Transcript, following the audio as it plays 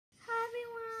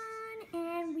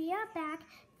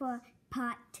for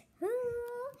part 2.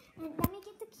 And let me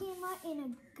get the camera in a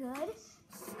good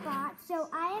spot. So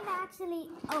I have actually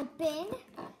opened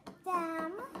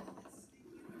them.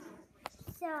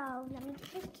 So let me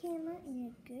get the camera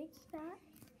in a good spot.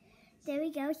 There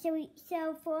we go.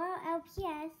 So for our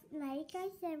LPS, like I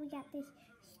said, we got this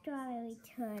strawberry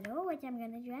turtle, which I'm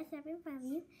gonna dress up in front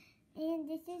of you. And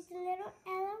this is the little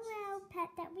LOL pet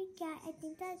that we got. I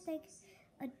think that's like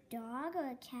a dog or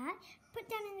a cat. Put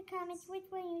down in the comments which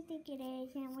one you think it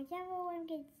is, and whichever one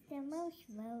gets the most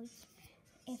votes.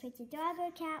 If it's a dog or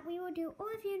a cat, we will do.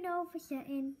 Or if you know for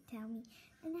certain, tell me.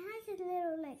 And it has a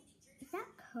little, like, is that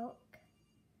Coke?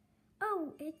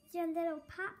 Oh, it's a little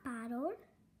pop bottle.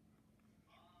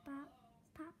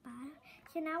 Pop bottle.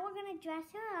 So now we're gonna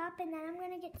dress her up, and then I'm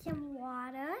gonna get some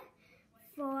water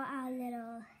for our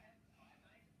little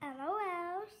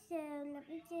LOL. So let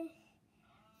me just.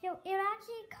 So it'll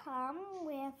actually come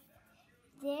with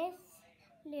this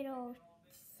little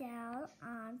cell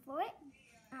on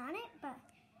it, but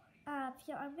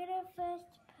so I'm gonna first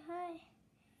put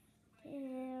the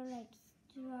little like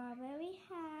strawberry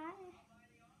hat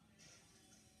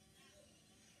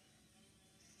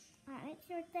on it,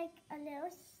 so it's like a little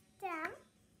stem.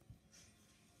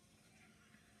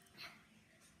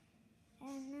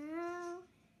 And now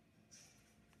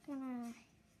I'm gonna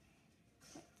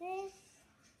put this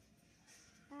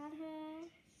on her.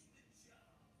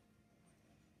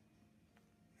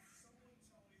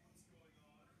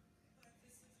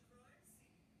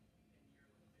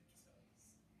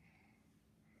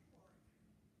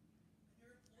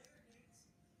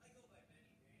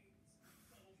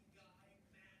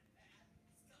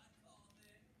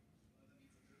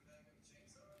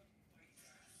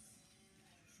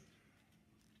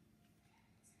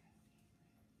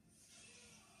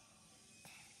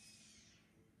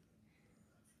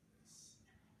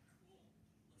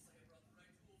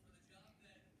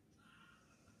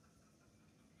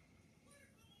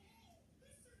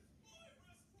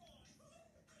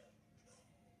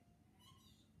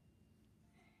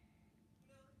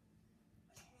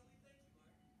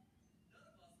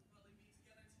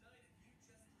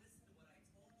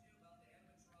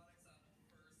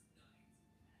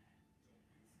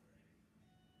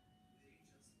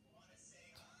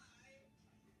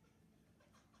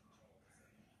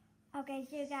 Okay,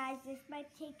 so guys, this might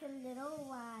take a little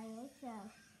while, so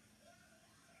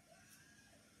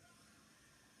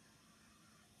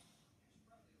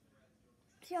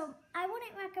I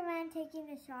wouldn't recommend taking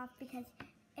this off because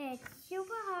it's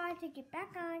super hard to get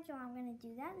back on, so I'm going to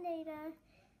do that later.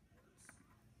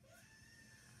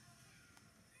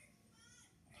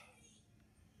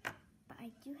 But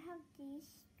I do have these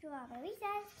strawberries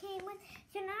that it came with,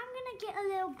 so now I'm going to get a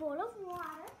little bowl of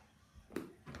water.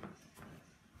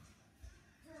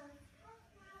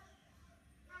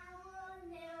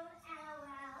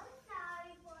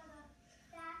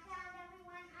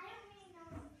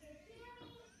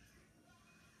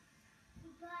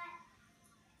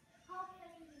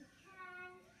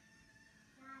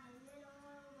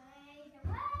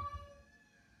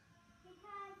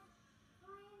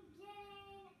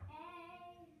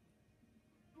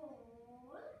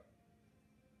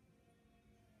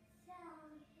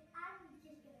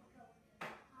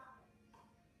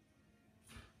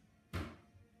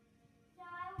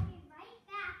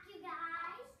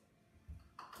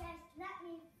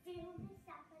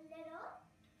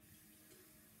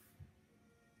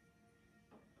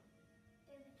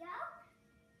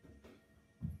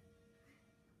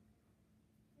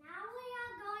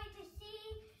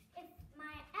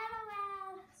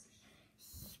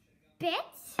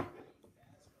 Spits,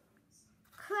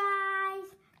 cries,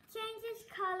 changes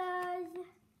colors,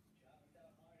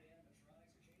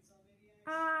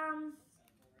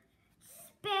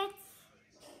 spits,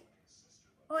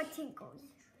 or tinkles.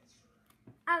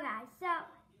 Okay, so,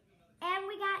 and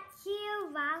we got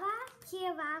Chihuahua.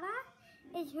 Chihuahua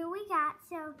is who we got.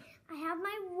 So I have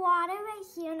my water right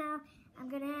here now. I'm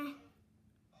gonna.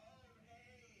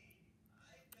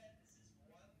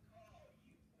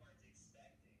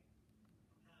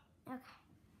 Okay.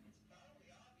 It's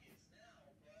probably obvious now,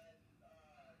 but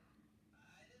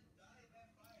I didn't die in that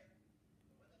fire. But when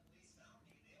the police found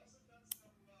me, they also found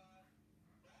some rather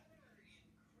incriminating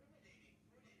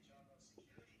footage on those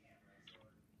security cameras,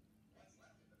 or what's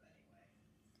left of them anyway.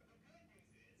 But the good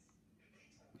news is, they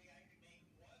told me I could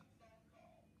make one phone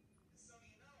call. So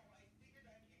you know, I figured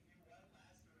I'd give you one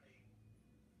last ring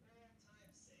for old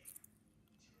time's sake to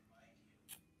remind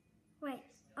you. Wait,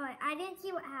 alright, I didn't see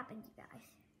what happened, you guys.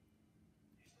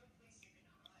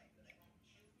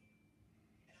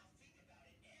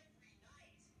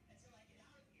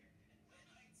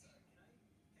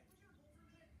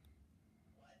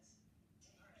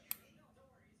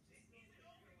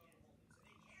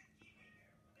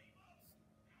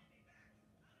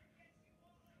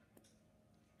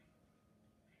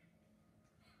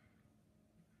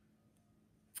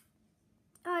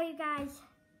 you guys,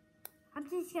 I'm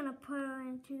just gonna put her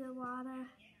into the water.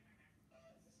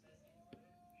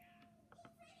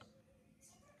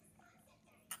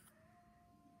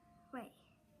 Wait.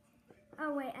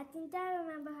 Oh wait, I think I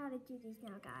remember how to do this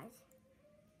now, guys.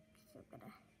 So I'm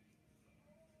gonna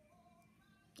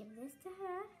give this to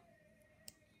her.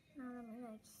 Now let me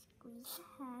like squeeze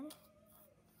the head.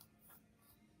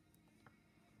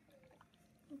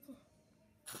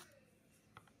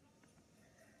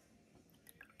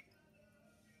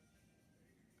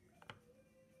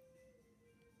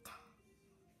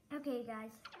 Okay, guys.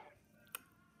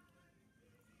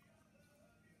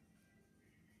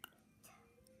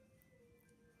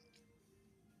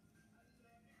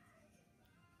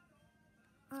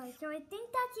 Alright, so I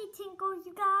think that's it, Tinkles,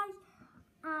 you guys.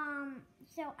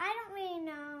 So I don't really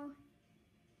know.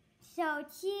 So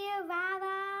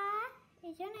Chihuahua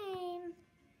is her name.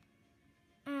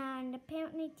 And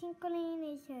apparently Tinkling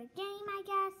is her game, I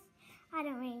guess. I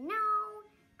don't really know,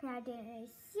 because I didn't really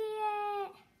see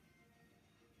it.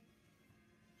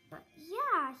 But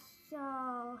yeah,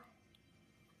 so,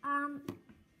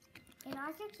 it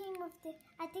also came with the,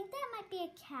 I think that might be a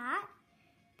cat,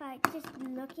 but just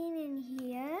looking in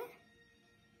here.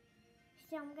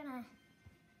 So I'm gonna,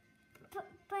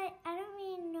 but I don't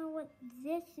really know what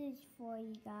this is for,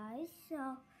 you guys.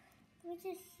 So let me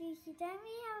just see, she doesn't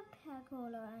really have a peg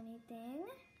hole or anything.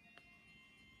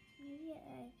 Maybe an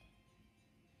egg.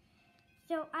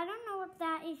 So I don't know what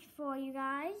that is for, you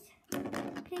guys.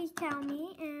 Please tell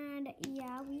me. And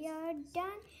yeah, we are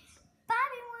done. Bye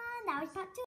everyone. That was part 2.